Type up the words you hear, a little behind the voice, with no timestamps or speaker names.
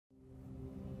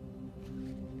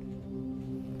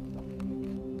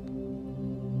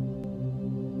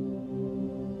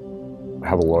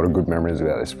have a lot of good memories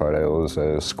about this photo. It was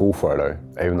a school photo.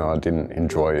 Even though I didn't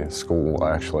enjoy school,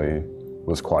 I actually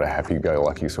was quite a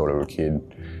happy-go-lucky sort of a kid.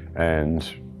 And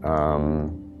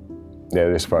yeah,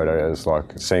 this photo is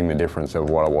like seeing the difference of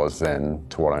what I was then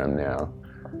to what I am now.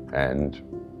 And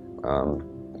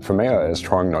for me, I was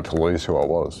trying not to lose who I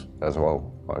was as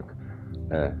well. Like,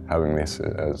 yeah, having this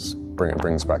as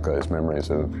brings back those memories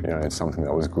of, you know, it's something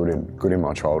that was good in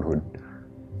my childhood.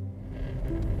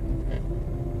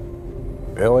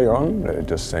 Earlier on, it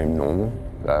just seemed normal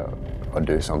that I'd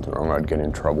do something wrong, I'd get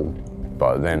in trouble.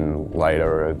 But then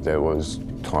later, there was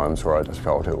times where I just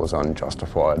felt it was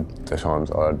unjustified. The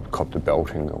times I'd copped a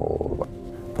belting, or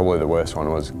probably the worst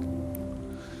one was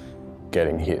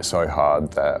getting hit so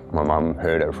hard that my mum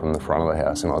heard it from the front of the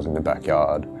house and I was in the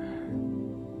backyard.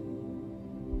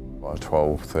 By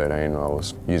 12, 13, I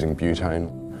was using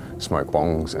butane, smoke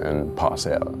bongs and pass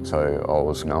out, so I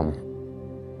was numb.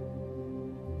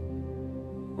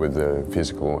 With the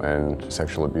physical and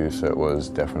sexual abuse, it was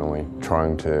definitely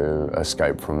trying to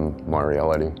escape from my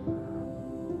reality.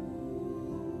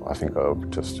 I think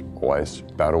I've just always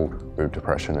battled with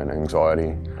depression and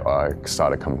anxiety. I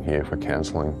started coming here for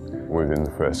counselling. Within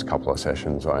the first couple of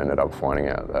sessions, I ended up finding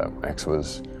out that my ex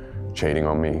was cheating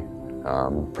on me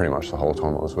pretty much the whole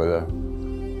time I was with her.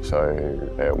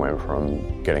 So it went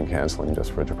from getting counselling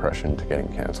just for depression to getting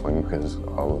counselling because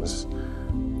I was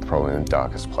probably in the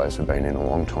darkest place I've been in a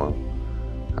long time.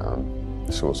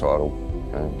 Suicidal,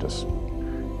 and just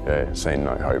seeing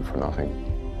no hope for nothing.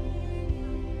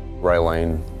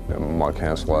 Raelene, my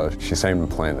counsellor, she seemed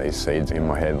to plant these seeds in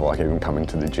my head, like even coming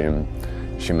to the gym.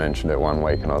 She mentioned it one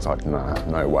week and I was like, nah,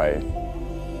 no way.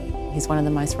 He's one of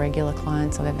the most regular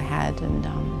clients I've ever had, and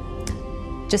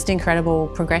just incredible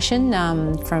progression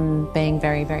from being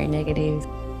very, very negative.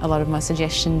 A lot of my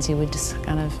suggestions he would just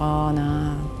kind of, oh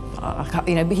no,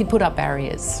 you know, he'd put up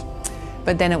barriers.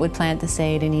 But then it would plant the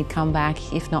seed and he'd come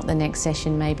back, if not the next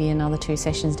session, maybe another 2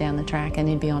 sessions down the track, and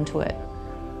he'd be onto it.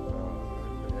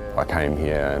 I came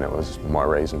here and it was my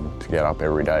reason to get up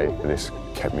every day. This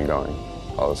kept me going.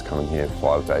 I was coming here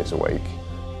 5 days a week.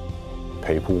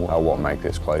 People are what make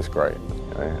this place great.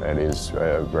 You know, it is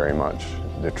very much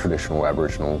the traditional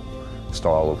Aboriginal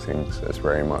style of things. It's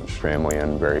very much family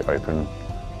and very open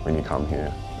when you come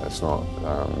here. It's not,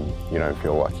 you don't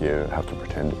feel like you have to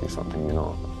pretend to be something you're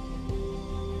not.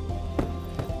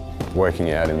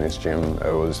 Working out in this gym,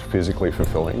 it was physically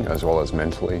fulfilling as well as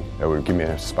mentally. It would give me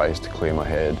a space to clear my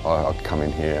head. I could come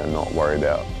in here and not worry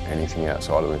about anything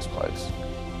outside of this place.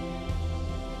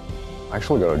 I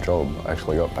actually got a job. I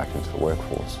actually got back into the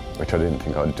workforce, which I didn't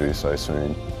think I'd do so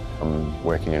soon. I'm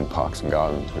working in parks and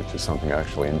gardens, which is something I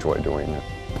actually enjoy doing.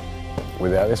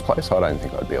 Without this place, I don't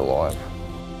think I'd be alive.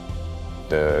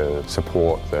 The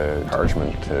support, the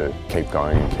encouragement to keep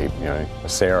going and keep, you know,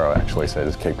 Sarah actually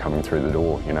says keep coming through the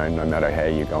door, you know, no matter how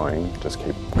you're going, just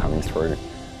keep coming through.